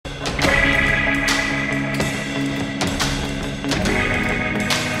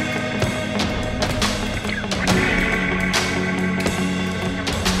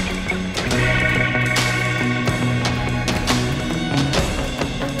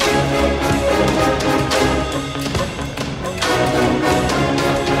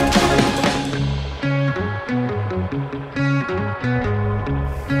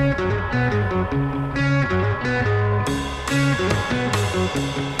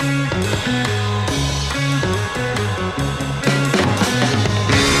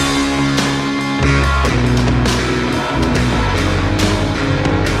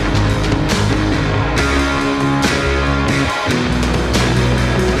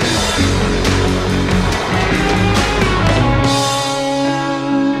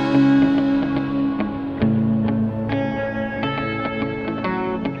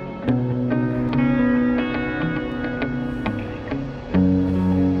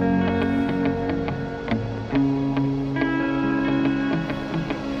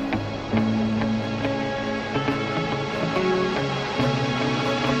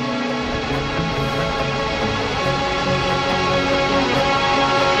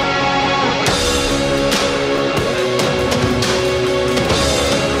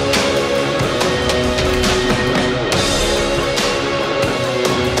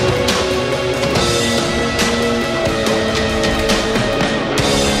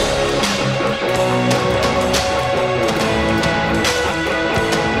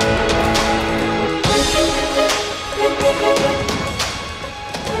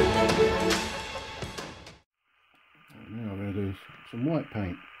Some white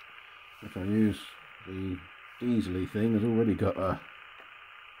paint, which I use. The diesely thing has already got a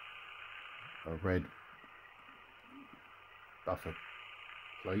red buffer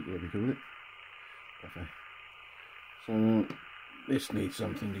plate, whatever you call it. Buffer. So this needs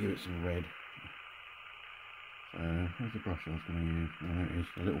something to give it some red. So where's the brush I was going to use? Oh, there it is,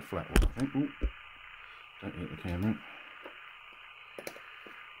 a little flat one, I think. Ooh, don't hit the camera.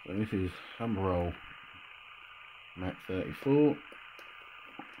 So this is Humber Matte 34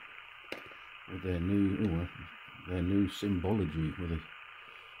 with their new symbology with a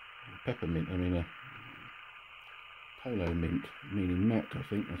peppermint. I mean a polo mint, meaning matte. I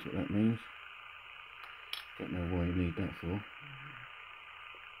think that's what that means. Don't know why you need that for.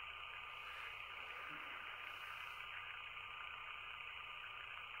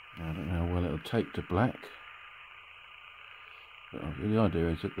 I don't know how well it'll take to black. But the idea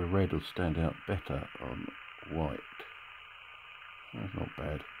is that the red will stand out better on white. That's not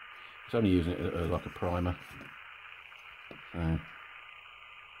bad. It's only using it like a primer. So not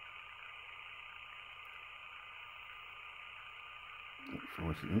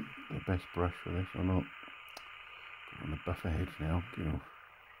sure it's the best brush for this or not. Put on the buffer heads now. Get off.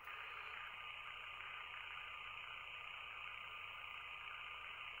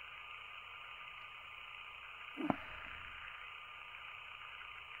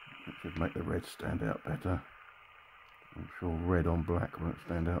 It should make the red stand out better. I'm sure red on black won't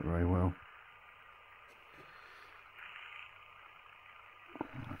stand out very well.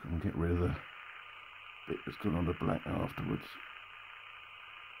 I can get rid of the bit that's gone on the black afterwards.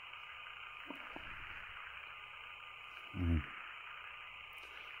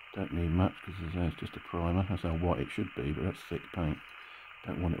 Don't need much because it's just a primer. That's how white it should be, but that's thick paint.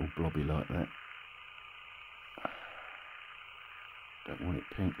 Don't want it all blobby like that. Don't want it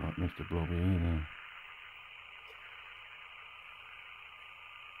pink like Mr. Blobby either.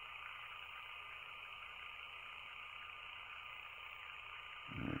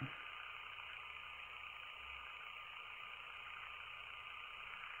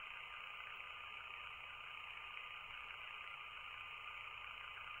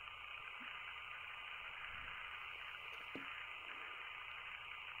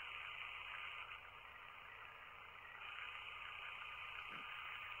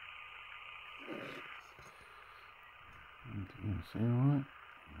 You see alright?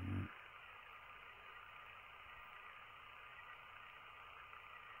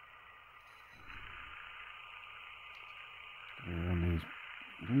 And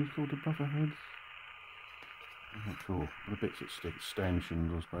these called the buffer heads? I'm not sure. The bits that stick,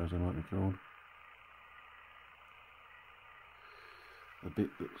 stanchions I suppose they might be called. The bit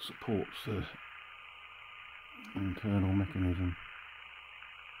that supports the internal mechanism.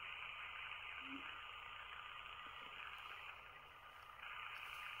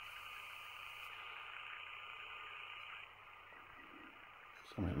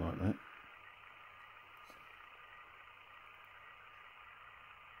 Something like that.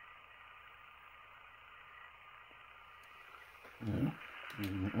 Now,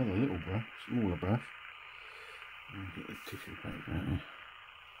 using the other little brush, smaller brush, and get the tissue paper out here.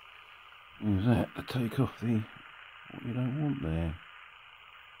 Use that to take off the what you don't want there.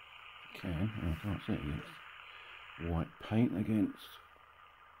 You can, I can't see it against white paint against.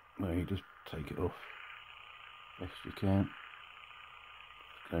 Well, you just take it off best you can.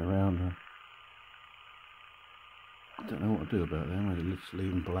 Go around her. I don't know what to do about that. Maybe just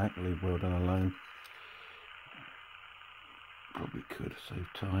leave them black, leave well done alone. Probably could save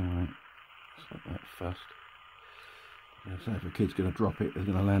time on it. It's not that fussed. So if a kid's going to drop it, they're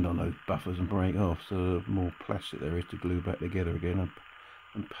going to land on those buffers and break off, so the more plastic there is to glue back together again,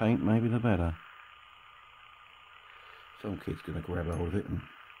 and paint, maybe the better. Some kid's going to grab hold of it and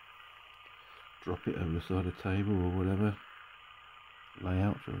drop it over the side of the table or whatever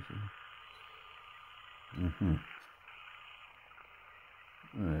layout sort of thing.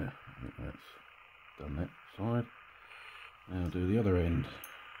 There, I think that's done that side. Now I'll do the other end.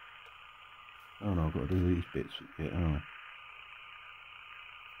 Oh no, I've got to do these bits yet, haven't I?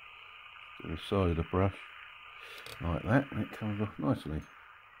 To the side of the brush, like that, and it comes off nicely.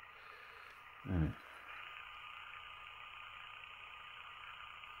 There.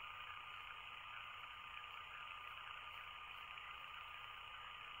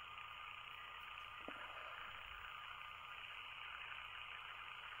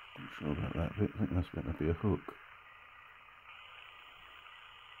 I'm not sure about that bit, I think that's meant to be a hook.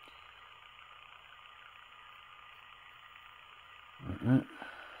 Like that.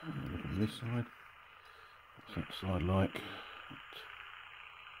 Look at this side. What's that side like?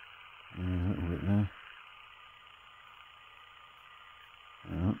 Yeah, a little bit there.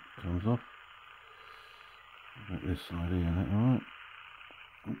 Yeah, comes off. What about this side here? Is that alright?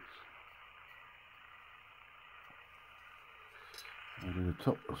 Oops. I'll do the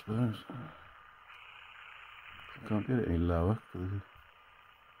top, I suppose. I can't get it any lower because of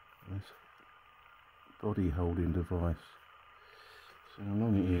this body holding device. So how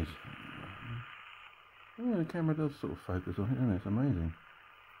long it is. Yeah, the camera does sort of focus on it, doesn't it? It's amazing.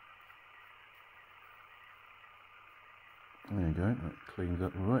 There you go, that cleans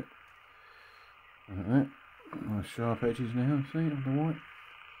up alright. Like that. Nice sharp edges now, see, on the white.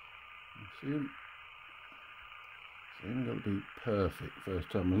 See them? So you haven't got to be perfect first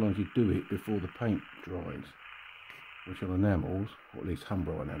time, as long as you do it before the paint dries. Which on enamels, or at least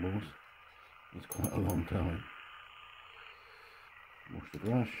Humbrol enamels, is quite a long time. Wash the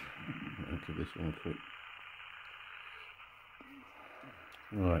brush. I'll give this one a quick.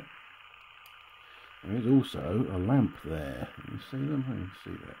 Right. There is also a lamp there. Can you see them? How do you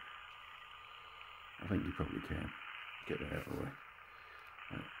see that? I think you probably can. Get that out of the way.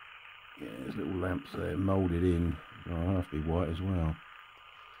 Right. Yeah, there's little lamps there moulded in. They'll have to be white as well.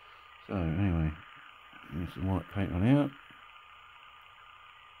 So anyway, use some white paint on out.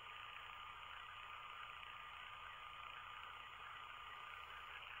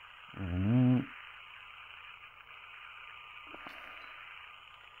 And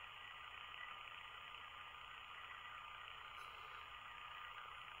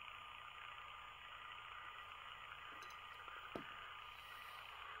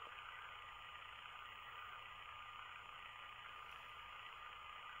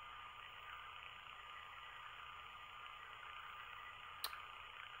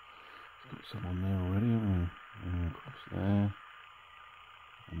got some on there already, haven't we? And across there,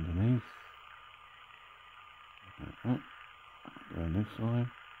 underneath, like that, down this side.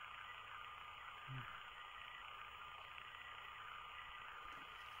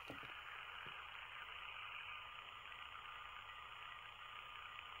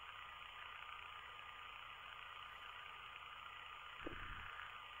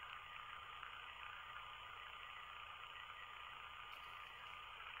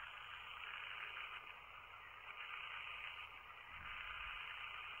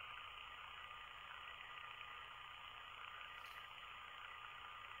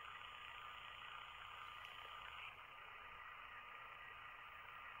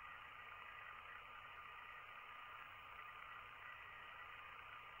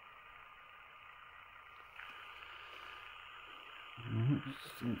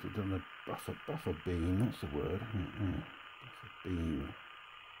 Seems to have done the buffer beam, that's the word, isn't it? Yeah. Buffer beam.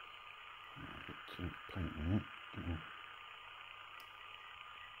 A bit too much paint on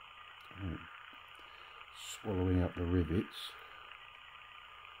it. Swallowing up the rivets.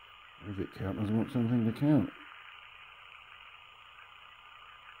 Rivet counters want something to count.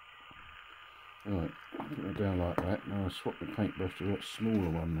 Right, put it down like that. Now I swap the paintbrush to a lot smaller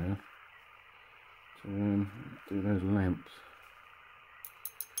one now. To do those lamps.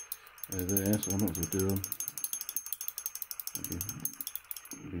 They're there, so I might as well do them.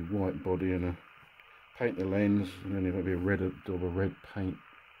 It'll be white body and paint the lens, and then it'll be a red paint,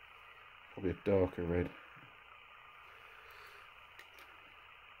 probably a darker red.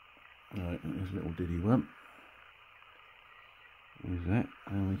 Right, there's a little diddy one. Use that,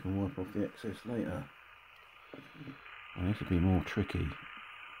 and we can wipe off the excess later. And this will be more tricky.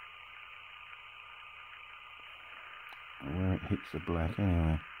 Where it hits the black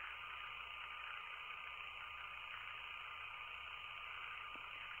anyway.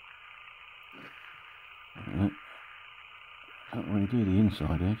 Can't really do the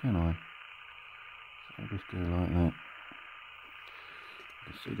inside here, can I? So I'll just go like that. You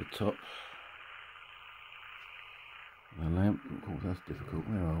can see the top of the lamp. Of course, that's difficult.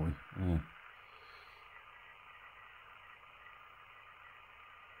 Where are we? There.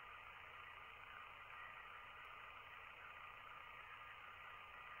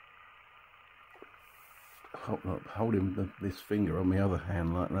 Holding this finger on my other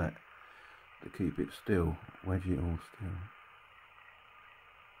hand like that to keep it still, wedge it all still.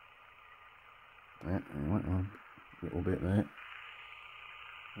 That, went on a little bit there.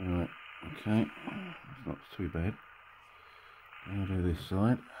 Alright, okay, that's not too bad. I'll do this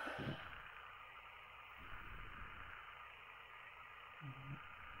side.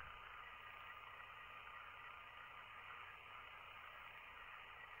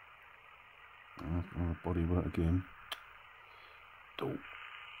 On the body work again. Oh.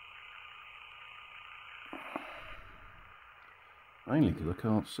 Mainly because I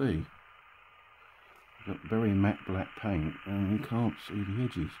can't see. I've got very matte black paint and you can't see the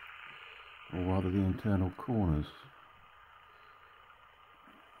edges, or rather the internal corners.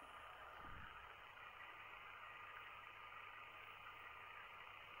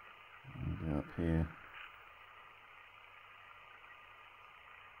 And up here.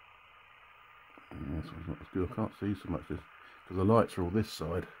 And this one's not as good. I can't see so much this because the lights are all this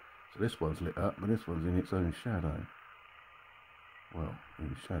side. So this one's lit up, but this one's in its own shadow. Well,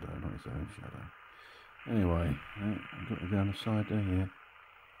 in shadow, not its own shadow. Anyway, I've got to go on the side there here.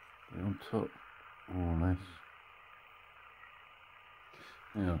 Get on top, more or less.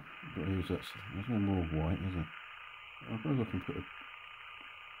 Now, I've got to use that. There's no more white, is there? I suppose I can put a...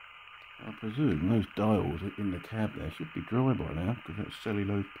 I presume those dials in the cab there should be dry by now, because that's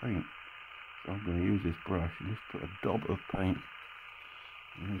cellulose paint. So I'm going to use this brush and just put a dab of paint.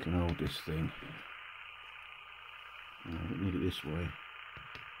 And we can hold this thing. No, I don't need it this way.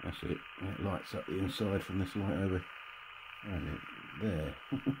 That's it. It lights up the inside from this light over there.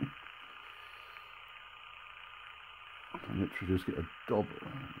 I literally just get a little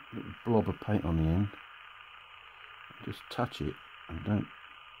blob of paint on the end. Just touch it and don't.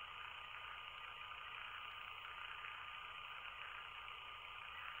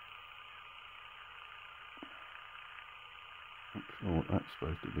 Not sure what that's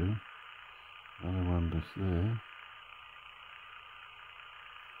supposed to do. Another one just there.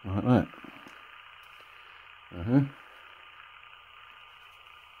 Like that. I'll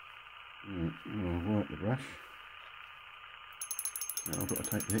wipe the brush. Now I've got to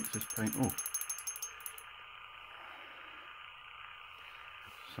take the excess paint off.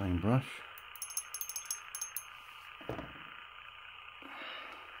 Same brush.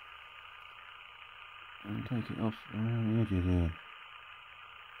 And take it off around the edges here.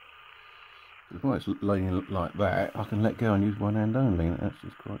 Because while it's laying like that, I can let go and use one hand only, and that's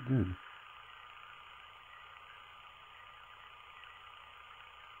just quite good.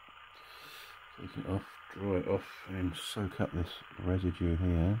 Take it off, dry it off, and soak up this residue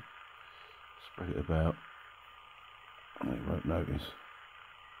here. Spread it about, and they won't notice.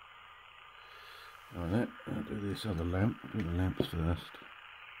 Like that. I'll do this other lamp. I'll do the lamps first.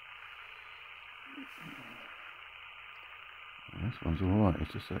 This one's alright,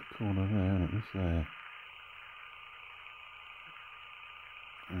 it's just that corner there, and it's there.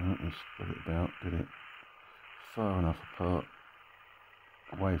 And I'll spread it about, get it far enough apart,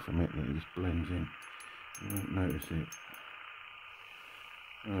 away from it, that it just blends in. You won't notice it.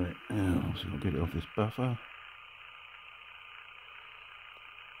 Right, now, so I'll get it off this buffer.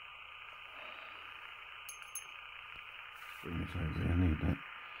 Bring this over here, I need that.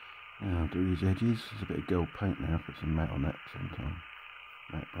 Now I'll do these edges. There's a bit of gold paint now. I'll put some matte on that sometime.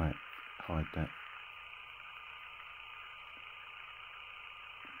 Matte black. Hide that.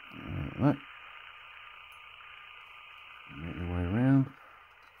 Like that. Make your way around.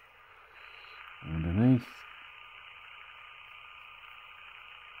 Underneath.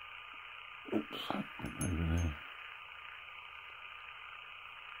 Oops. Over there.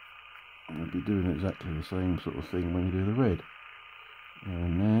 I'm going to be doing exactly the same sort of thing when you do the red.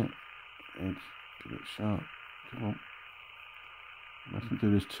 And there. Edge, get it sharp. Come on. You mustn't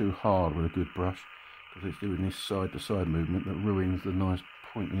do this too hard with a good brush, because it's doing this side to side movement that ruins the nice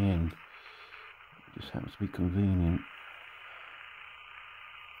pointy end. It just happens to be convenient.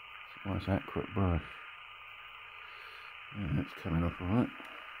 It's a nice accurate brush. Yeah, that's coming off alright.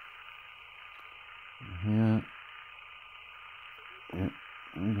 Here. Yeah,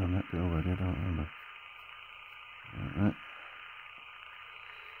 we've done that bit already, I don't remember. Like that.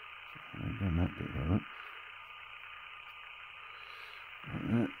 I've done that bit though. Like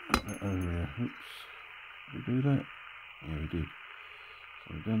that over here. Oops. Did we do that? Yeah, we did.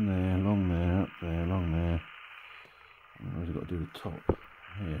 So we've done there, along there, up there, along there. And we've got to do the top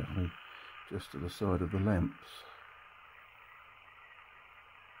here, I mean, just to the side of the lamps.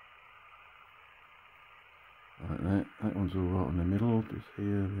 Like that. That one's all right in the middle, just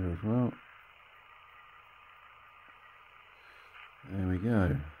here, there as well. There we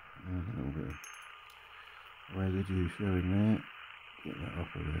go. There's a little bit of residue showing there. Get that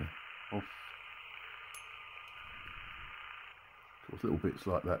off of there. Off. Of course, little bits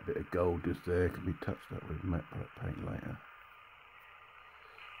like that bit of gold just there can be touched up with matte black paint later.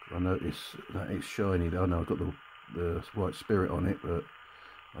 I notice that it's shiny. I know I've got the white spirit on it, but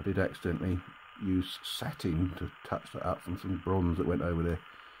I did accidentally use satin to touch that up from some bronze that went over there,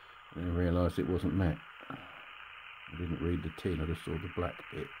 and then I realised it wasn't matte. I didn't read the tin, I just saw the black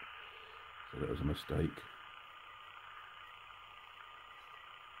bit, so that was a mistake.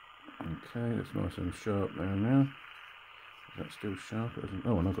 Okay, that's nice and sharp there now. Is that still sharp?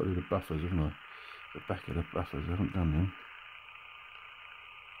 Oh, and I've got to do the buffers, haven't I? The back of the buffers, I haven't done them.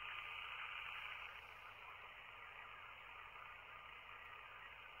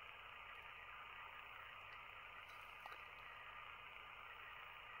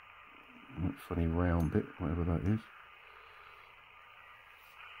 That funny round bit, whatever that is.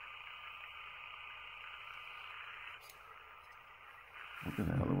 I'll get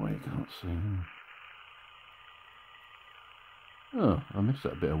it out of the way, you can't see. Oh, I missed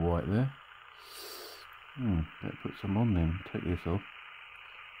that bit of white there. Better put some on then. Take this off.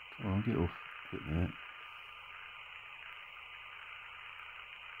 Come on, get off. Get there.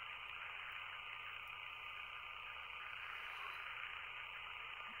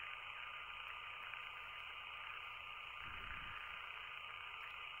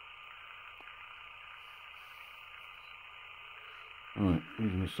 Right,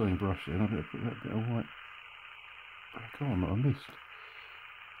 using the same brush then, I better put that bit of white back on that I missed.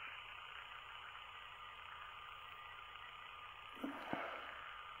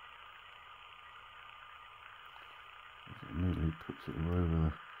 It immediately puts it all over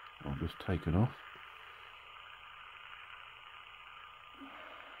the... I'll just take it off.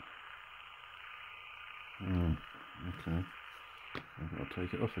 Okay. I'll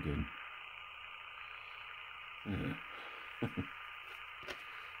take it off again. Yeah.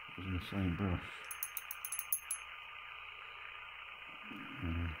 Using the same brush.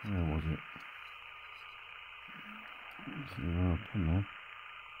 Where was it? Let's see where I've done there.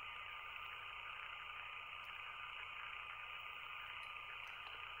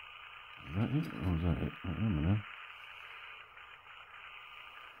 Is that it? Or is that it? I don't remember now.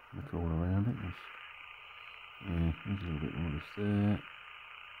 Look all around it. Yeah, there's a little bit more just there.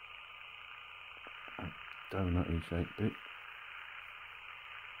 A donut-y shaped bit.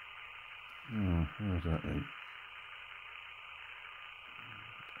 Oh, where's that then?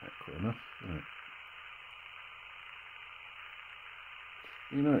 Quite enough, isn't it?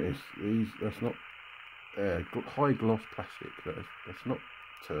 You notice these, that's not high gloss plastic, that's not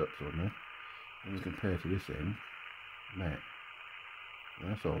terps on there. And as compared to this end, matte.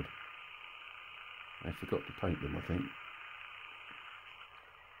 That's odd. They forgot to paint them, I think.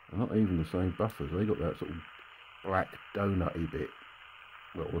 They're not even the same buffers, they got that sort of black donut-y bit.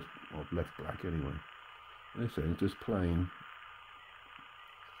 Well, I've left black anyway. This end's just plain,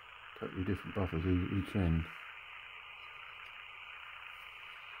 totally different buffers each end.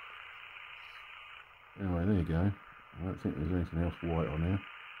 Anyway, there you go. I don't think there's anything else white on here.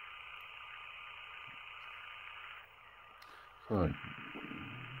 So,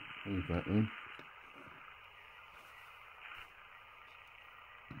 leave that in.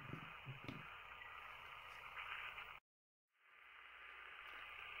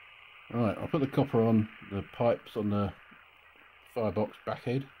 Right, I'll put the copper on the pipes on the firebox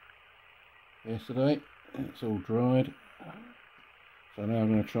backhead yesterday. It's all dried. So now I'm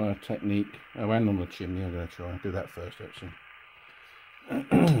going to try a technique. Oh, and on the chimney I'm going to try. Do that first actually.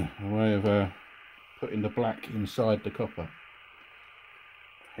 A way of putting the black inside the copper.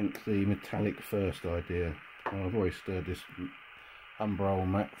 Hence the metallic first idea. Well, I've already stirred this Humbrol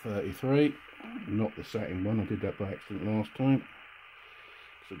Matte 33. Not the satin one, I did that by accident last time.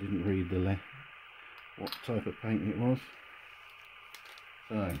 I didn't read the what type of paint it was.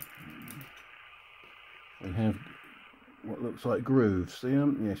 So we have what looks like grooves. See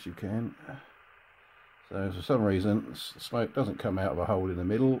them? Yes, you can. So for some reason, the smoke doesn't come out of a hole in the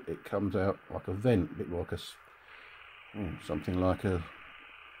middle. It comes out like a vent, a bit like something like a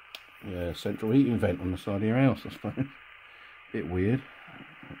central heating vent on the side of your house, I suppose. Bit weird.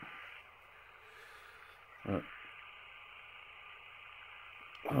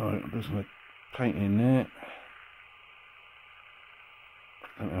 Alright, I'm just going to paint in there.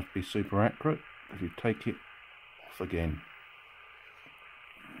 don't have to be super accurate if you take it off again.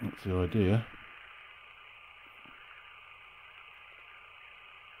 That's the idea.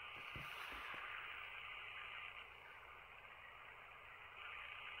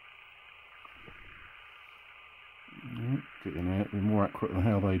 Getting out, be more accurate than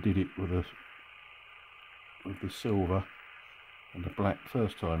how they did it with the silver and the black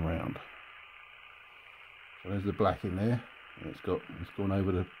first time round. So there's the black in there. It's gone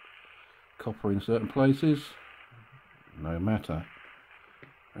over the copper in certain places. No matter.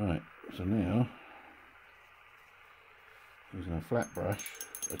 Right, so now using a flat brush,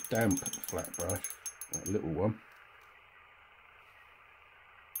 a damp flat brush, that little one.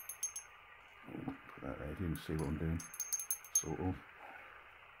 Put that there, you can see what I'm doing, sort of.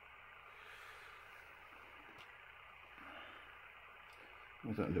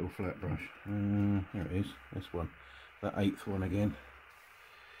 Where's that little flat brush? Here it is, this one. That 8th one again.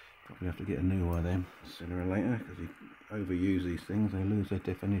 Probably have to get a new one of them sooner or later, because you overuse these things, they lose their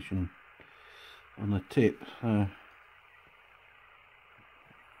definition on the tip. So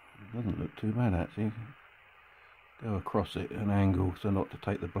it doesn't look too bad actually. Go across it at an angle so not to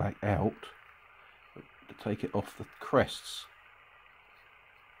take the black out, but to take it off the crests.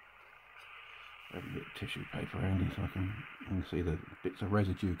 Have a bit of tissue paper handy so you can see the bits of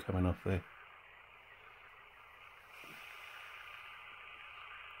residue coming off there.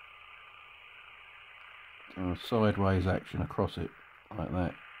 So a sideways action across it like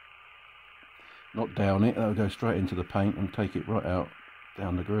that. Not down it, that'll go straight into the paint and take it right out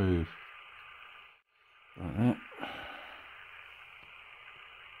down the groove. Like that.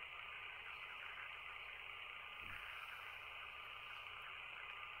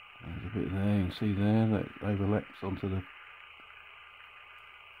 There's a bit there, you can see there that overlaps onto the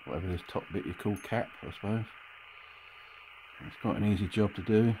whatever this top bit you call cap, I suppose. It's quite an easy job to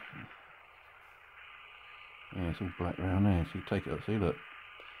do. Yeah, it's all black around there, so you take it up, see look,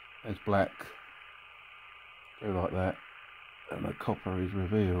 there's black, go like that, and the copper is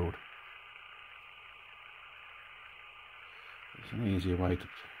revealed. It's an easier way to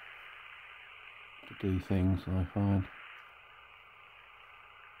do things, I find.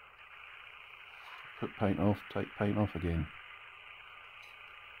 Put paint off, take paint off again.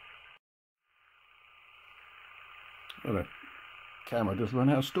 Well, the camera does run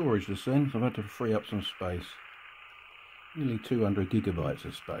out of storage this end, so I've had to free up some space. Nearly 200 gigabytes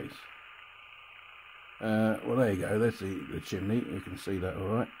of space. Well, there you go, there's the chimney, you can see that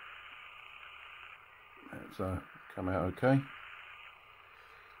alright. That's come out okay.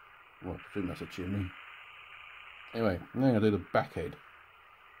 Well, I presume that's a chimney. Anyway, now I'm going to do the back head.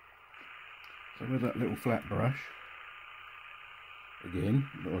 So with that little flat brush, again,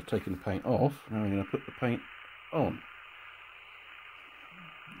 I was taking the paint off, now I'm going to put the paint on.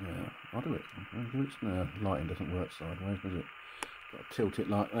 Yeah, I'll do it. No, lighting doesn't work sideways, does it? Got to tilt it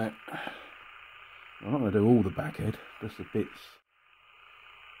like that. I'm not going to do all the back head, just the bits.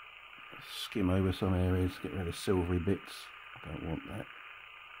 Skim over some areas, get rid of silvery bits. I don't want that.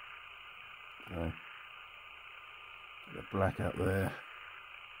 So, get the black out there.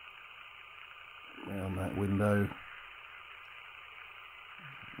 Around that window.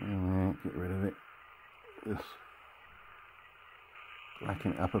 And get rid of it. Just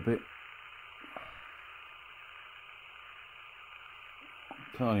blacken it up a bit.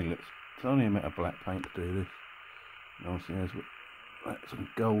 Tiny amount of black paint to do this. And obviously there's some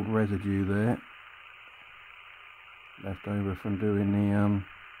gold residue there, left over from doing the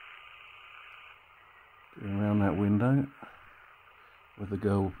doing around that window with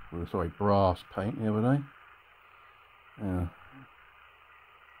the brass paint the other day. Yeah,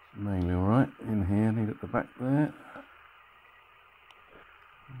 mainly all right. In here, need at the back there.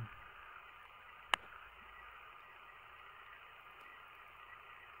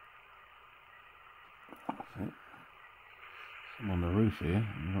 Some on the roof here,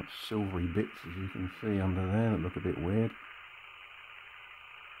 you've got silvery bits as you can see under there that look a bit weird.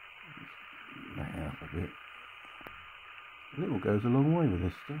 That out a bit. A little goes a long way with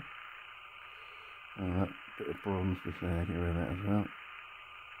this stuff. Oh, that bit of bronze just there, get rid of that as well.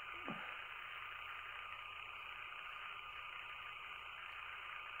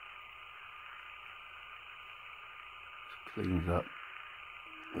 Just cleans up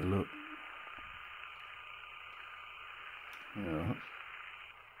the look. Yeah,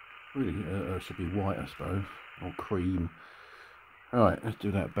 really should be white, I suppose, or cream. Alright, let's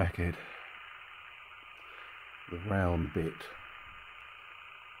do that back head. The round bit.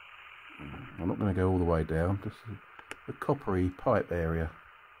 I'm not going to go all the way down, just the coppery pipe area.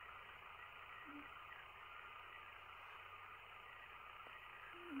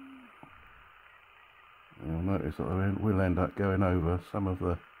 You'll notice that we'll end up going over some of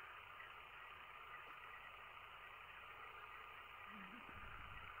the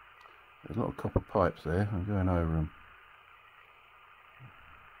there's a lot of copper pipes there. I'm going over them.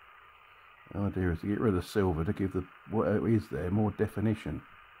 The idea is to get rid of the silver to give the what is there more definition.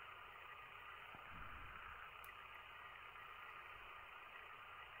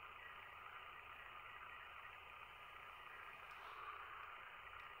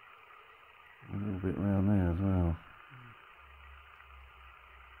 A little bit round there as well.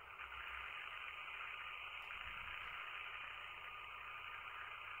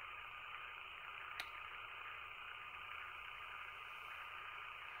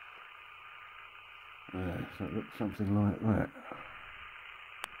 Yeah, so it looks something like that.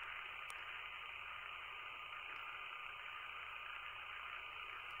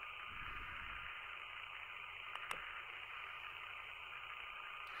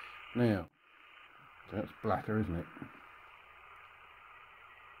 Now, so that's blacker, isn't it?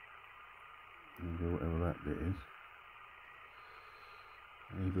 And whatever that bit is.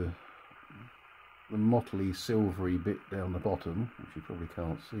 Leave the mottly silvery bit down the bottom, which you probably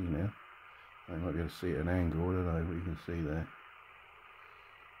can't see now. You might be able to see it at an angle, I don't know what you can see there.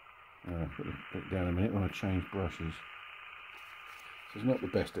 I'll put it down a minute when I change brushes. This is not the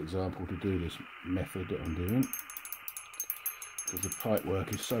best example to do this method that I'm doing, because the pipe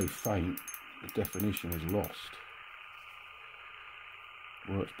work is so faint, the definition is lost.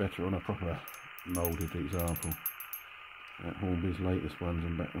 Works better on a proper moulded example. Hornby's latest ones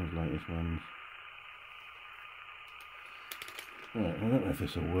and Backman's latest ones. Right, I don't know if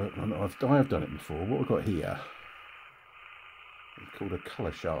this will work. I've done it before. What we've got here is called a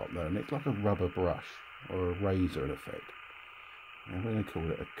colour sharpener, and it's like a rubber brush or a razor in effect. And what do they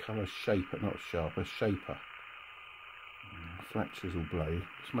call it? A colour shaper, not sharper, shaper. Flat chisel blade.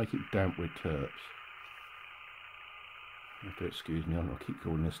 Just make it damp with terps. You have to excuse me, I keep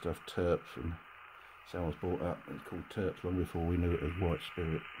calling this stuff terps, and someone's brought up it's called terps long before we knew it as white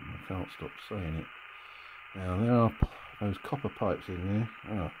spirit. I can't stop saying it. Now there are those copper pipes in there.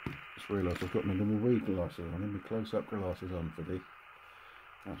 Oh, just realised I've got my little read glasses on, my close-up glasses on for this.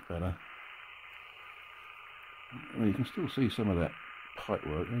 That's better. Well, you can still see some of that pipe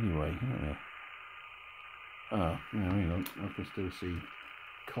work anyway, can't you? Oh, no, hang on. I can still see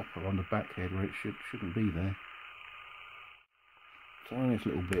copper on the back head where it shouldn't be there. Tiniest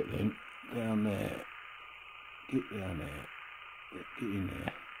little bit then, down there. Get down there. Get in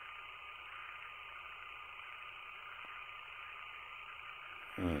there.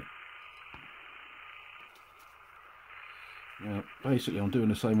 Right. Now, basically, I'm doing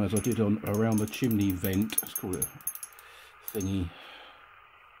the same as I did around the chimney vent. Let's call it a thingy.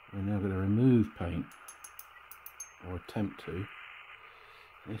 We're now going to remove paint, or attempt to.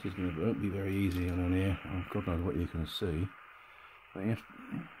 This is going to won't be very easy on here. Oh, God knows what you can see. But you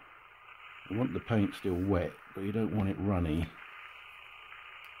want the paint still wet, but you don't want it runny.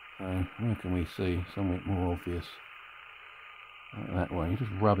 So where can we see something more obvious? Like that way, you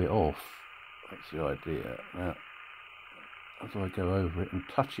just rub it off. That's the idea. Now, as I go over it and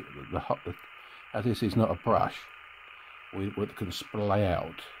touch it, as this is not a brush, what can splay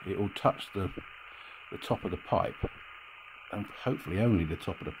out, it will touch the top of the pipe, and hopefully only the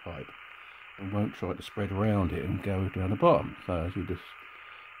top of the pipe, and won't try to spread around it and go down the bottom. So as you just,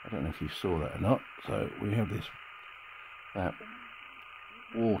 I don't know if you saw that or not. So we have that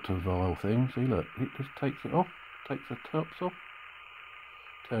water vial thing. See, look, it just takes it off, takes the tops off.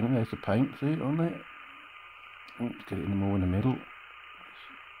 Turn it, there's the paint, see it on there? Let's get it more in the middle.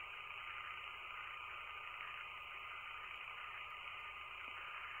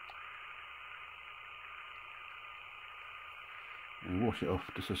 And wash it off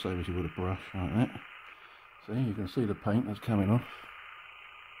just the same as you would a brush, like that. See, you can see the paint that's coming off.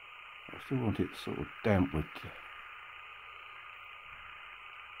 I still want it sort of damp with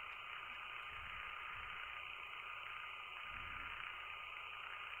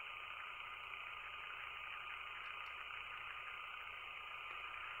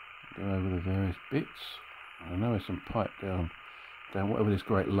go over the various bits. I know there's some pipe down whatever this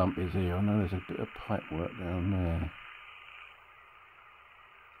great lump is here. I know there's a bit of pipe work down there.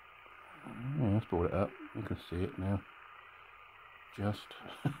 Yeah, let's brought it up. You can see it now. Just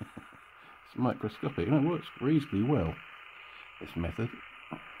it's microscopic. And it works reasonably well, this method.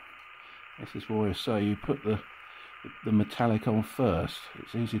 This is why I say you put the metallic on first.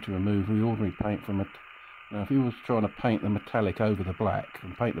 It's easy to remove the ordinary paint from it. Now, if you was trying to paint the metallic over the black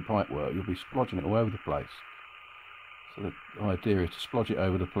and paint the pipe work, you'll be splodging it all over the place. So the idea is to splodge it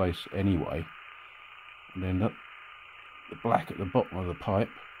over the place anyway, and then the black at the bottom of the pipe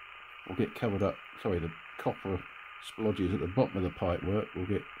will get covered up. Sorry, the copper splodges at the bottom of the pipework will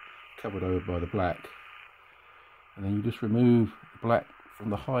get covered over by the black, and then you just remove the black from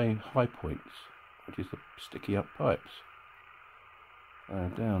the high points, which is the sticky up pipes.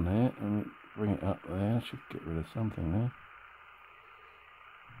 Down there, and bring it up there. I should get rid of something there.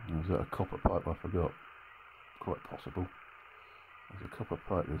 Was that a copper pipe? I forgot. Quite possible. There's a copper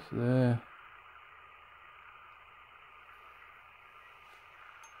pipe that's there.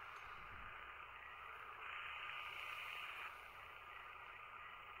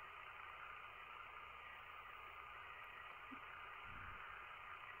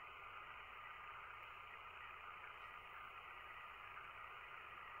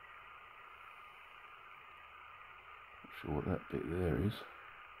 Not sure what that bit there is.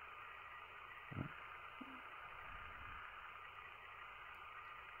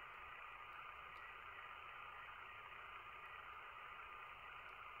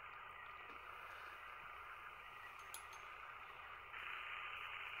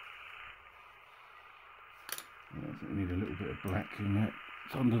 I think we need a little bit of black in that.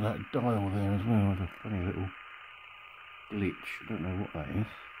 It's under that dial there as well. There's a funny little glitch. I don't know what that is.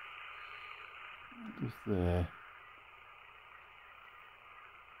 Just there.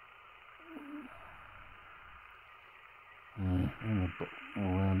 And all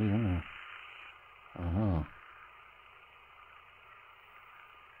around here, isn't there?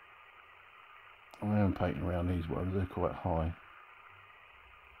 I am painting around these ones. They're quite high.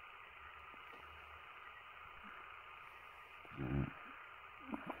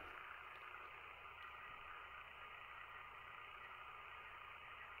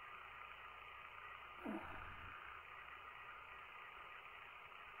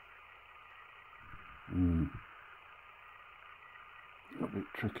 A bit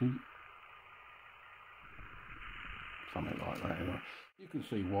tricky. Something like that anyway. You can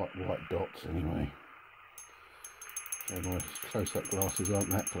see white dots anyway. So my close-up glasses aren't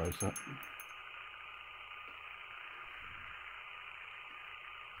that close up.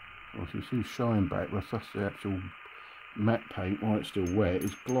 Well, if you see shine back, that's the actual matte paint while it's still wet.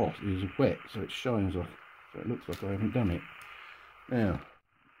 It's gloss, it's wet, so it shines like, so it looks like I haven't done it. Now,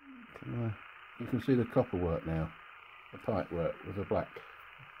 you can see the copper work now, the pipe work with the black.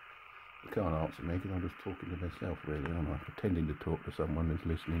 You can't answer me because I'm just talking to myself really, aren't I? Pretending to talk to someone who's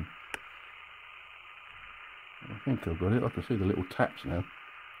listening. I think I've got it. I can see the little taps now.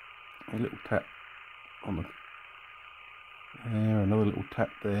 A little tap on the there, another little tap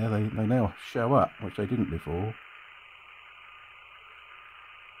there. They now show up, which they didn't before.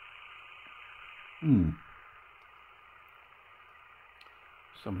 Some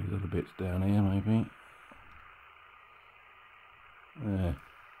of these other bits down here maybe. There.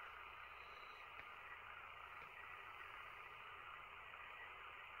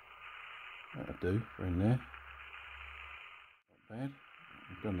 That'll do for in there. Not bad.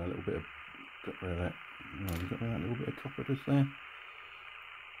 I've done a little bit of, got rid of that. No, you got rid of that little bit of copper just there.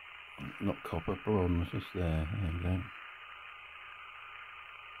 Not copper, bronze, just there. There you go.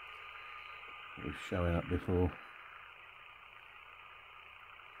 It was showing up before.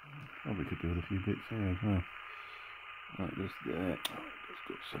 Probably could do with a few bits here as well. Like just there. Oh, just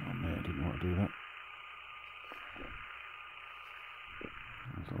got some on there. I didn't want to do that.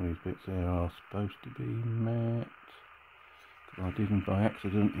 Some of these bits there are supposed to be matte. Because I didn't by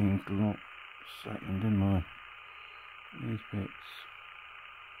accident ink a lot second, didn't I? These bits.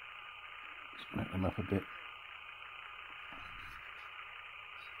 Let's make them up a bit.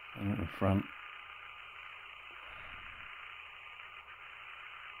 And at the front.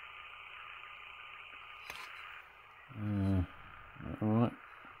 Alright.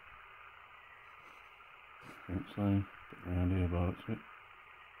 I think so. Bit around here by the looks of it.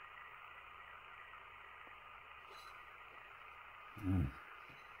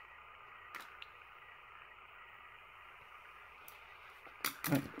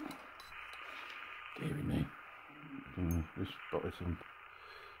 Right. Deary me. This spot is some.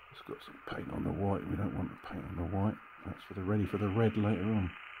 It's got some paint on the white. We don't want the paint on the white. That's for the ready for the red later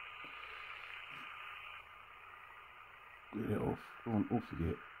on. Get it off. Go on, off you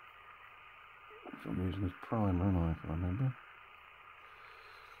get. Which I'm using as primer, aren't I, if I remember.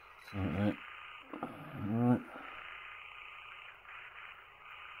 Like that. Alright.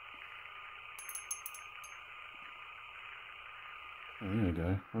 Oh, there we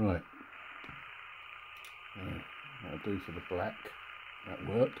go. Right. That'll do for the black. That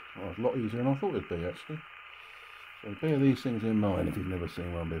worked. Oh, it's a lot easier than I thought it'd be, actually. So bear these things in mind if you've never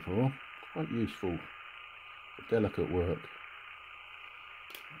seen one before. Quite useful for delicate work.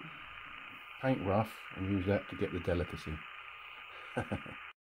 Paint rough and use that to get the delicacy.